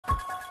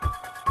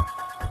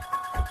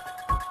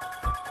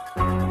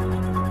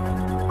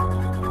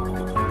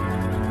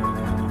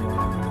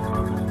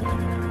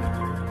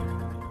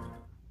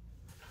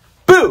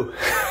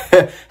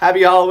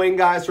Happy Halloween,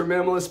 guys, from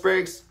Minimalist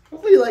Bricks.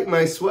 Hopefully you like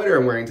my sweater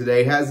I'm wearing today.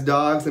 It has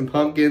dogs and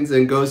pumpkins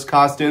and ghost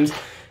costumes.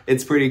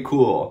 It's pretty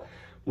cool.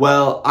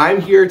 Well,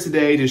 I'm here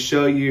today to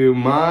show you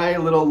my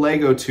little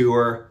Lego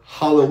tour,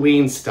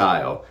 Halloween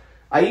style.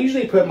 I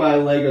usually put my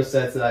Lego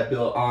sets that I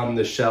built on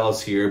the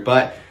shelves here,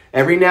 but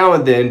every now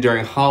and then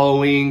during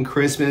Halloween,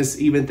 Christmas,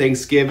 even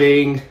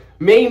Thanksgiving,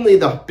 mainly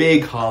the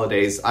big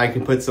holidays, I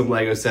can put some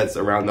Lego sets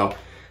around the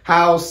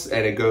house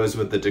and it goes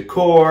with the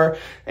decor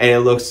and it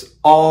looks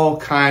all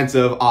kinds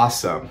of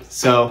awesome.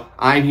 So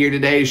I'm here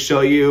today to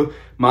show you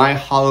my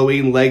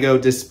Halloween Lego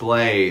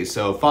display.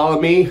 So follow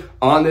me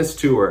on this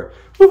tour.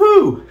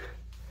 Woohoo!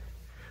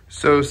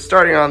 So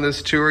starting on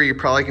this tour, you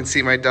probably can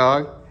see my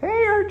dog.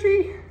 Hey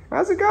Archie,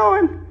 how's it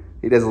going?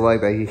 He doesn't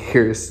like that he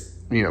hears,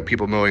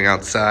 people moving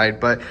outside,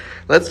 but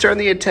let's turn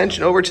the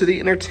attention over to the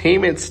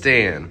entertainment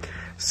stand.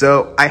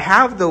 So I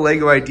have the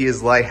LEGO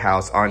Ideas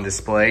Lighthouse on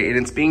display and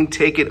it's being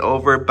taken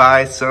over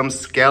by some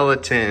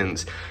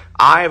skeletons.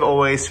 I've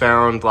always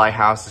found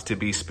lighthouses to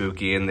be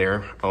spooky in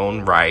their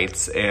own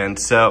rights, and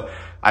so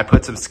I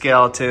put some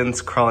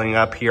skeletons crawling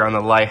up here on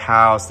the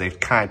lighthouse. They've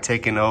kind of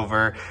taken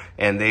over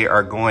and they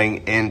are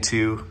going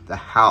into the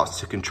house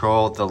to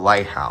control the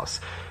lighthouse.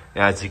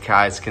 And as you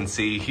guys can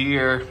see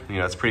here,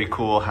 it's pretty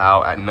cool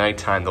how at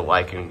nighttime the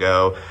light can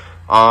go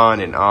on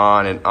and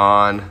on and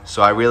on.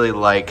 So I really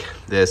like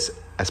this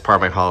as part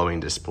of my Halloween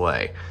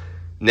display.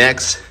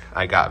 Next,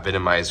 I got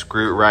Venomized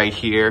Groot right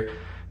here.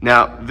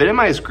 Now,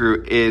 Venomized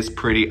Groot is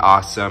pretty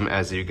awesome,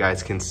 as you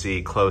guys can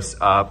see close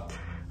up.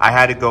 I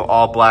had to go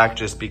all black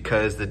just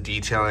because the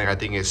detailing I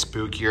think is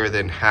spookier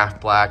than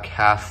half black,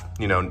 half,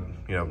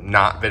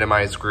 not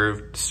Venomized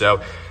Groot.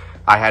 So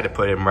I had to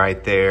put him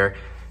right there.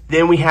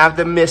 Then we have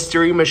the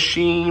Mystery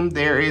Machine.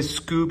 There is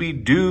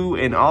Scooby-Doo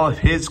in all of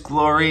his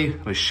glory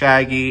with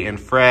Shaggy and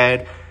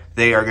Fred.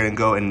 They are gonna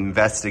go and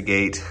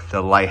investigate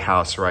the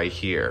lighthouse right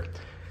here.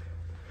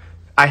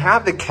 I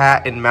have the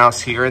cat and mouse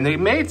here, and they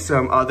made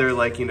some other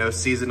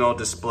seasonal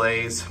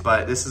displays,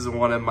 but this is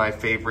one of my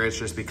favorites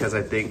just because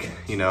I think,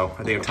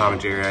 I think of Tom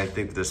and Jerry. I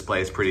think the display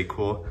is pretty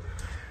cool.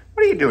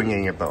 What are you doing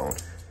in your bone?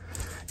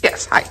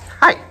 Yes, hi.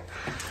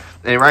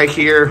 And right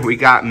here, we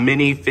got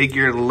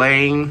minifigure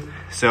lane.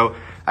 So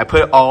I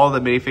put all the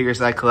minifigures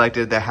that I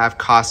collected that have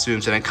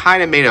costumes, and I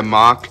kind of made a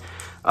mock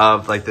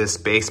of this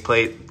base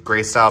plate,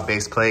 gray style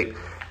base plate,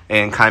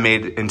 and kind of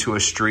made it into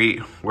a street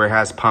where it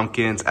has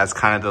pumpkins as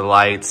kind of the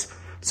lights,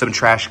 some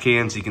trash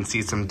cans. You can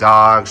see some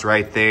dogs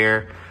right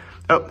there.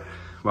 Oh,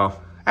 well,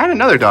 I had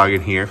another dog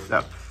in here.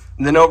 Oh.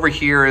 And then over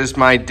here is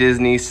my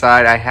Disney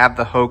side. I have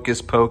the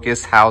Hocus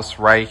Pocus house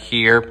right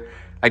here.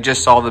 I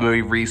just saw the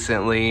movie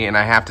recently, and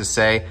I have to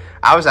say,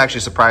 I was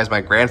actually surprised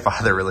my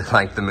grandfather really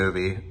liked the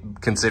movie,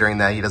 considering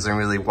that he doesn't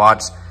really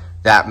watch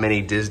that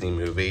many Disney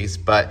movies.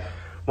 But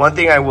one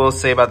thing I will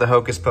say about the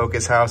Hocus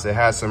Pocus house, it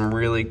has some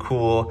really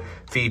cool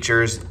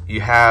features.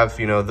 You have,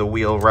 the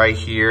wheel right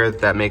here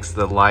that makes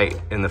the light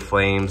and the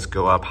flames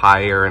go up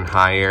higher and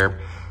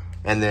higher.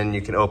 And then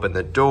you can open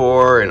the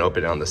door and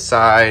open it on the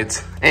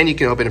sides. And you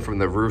can open it from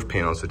the roof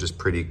panels, which is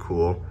pretty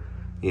cool.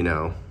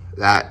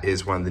 That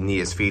is one of the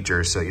neatest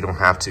features, so you don't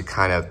have to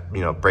kind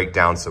of, break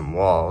down some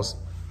walls.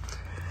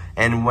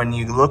 And when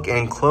you look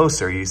in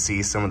closer, you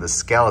see some of the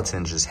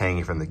skeletons just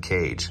hanging from the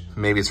cage.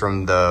 Maybe it's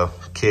from the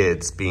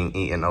kids being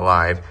eaten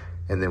alive.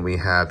 And then we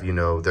have,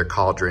 their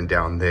cauldron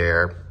down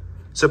there.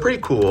 So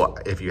pretty cool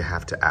if you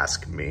have to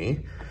ask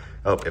me.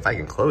 Oh, if I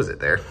can close it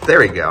there. There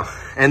we go.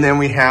 And then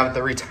we have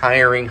the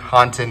retiring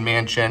Haunted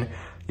Mansion.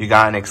 You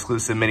got an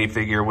exclusive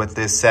minifigure with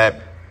this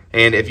set.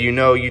 And if you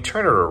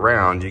turn it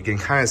around, you can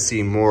kind of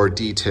see more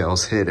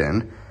details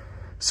hidden.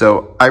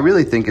 So I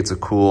really think it's a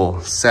cool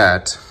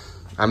set.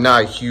 I'm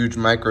not a huge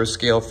micro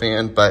scale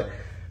fan, but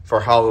for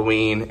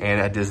Halloween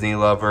and a Disney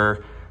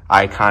lover,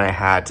 I kind of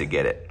had to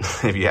get it,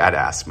 if you had to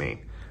ask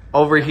me.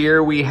 Over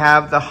here, we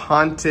have the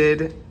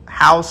haunted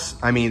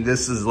house. I mean,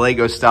 this is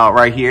Lego style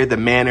right here, the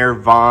Manor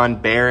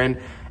Von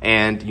Baron.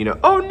 And,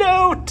 oh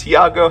no,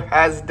 Tiago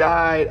has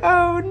died.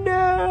 Oh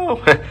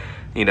no.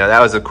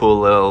 That was a cool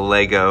little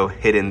Lego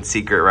hidden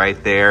secret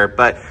right there.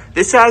 But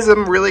this has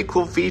some really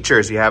cool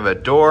features. You have a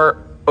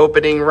door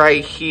opening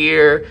right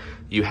here.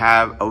 You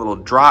have a little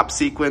drop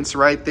sequence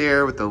right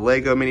there with the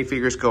Lego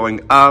minifigures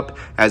going up,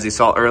 as you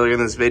saw earlier in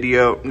this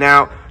video.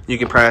 Now, you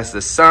can press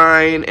the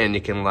sign and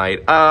you can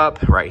light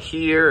up right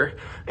here.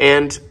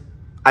 And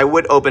I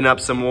would open up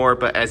some more,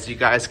 but as you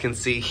guys can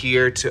see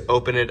here, to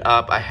open it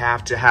up, I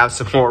have to have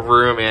some more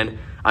room. And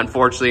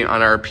unfortunately,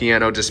 on our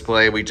piano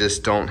display, we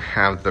just don't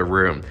have the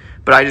room.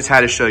 But I just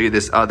had to show you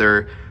this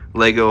other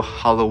Lego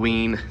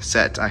Halloween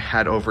set I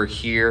had over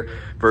here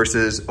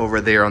versus over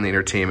there on the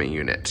entertainment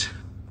unit.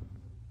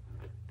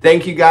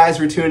 Thank you guys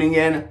for tuning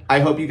in. I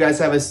hope you guys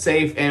have a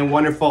safe and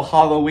wonderful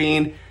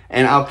Halloween,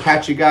 and I'll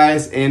catch you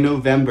guys in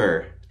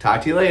November.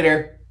 Talk to you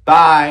later.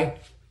 Bye.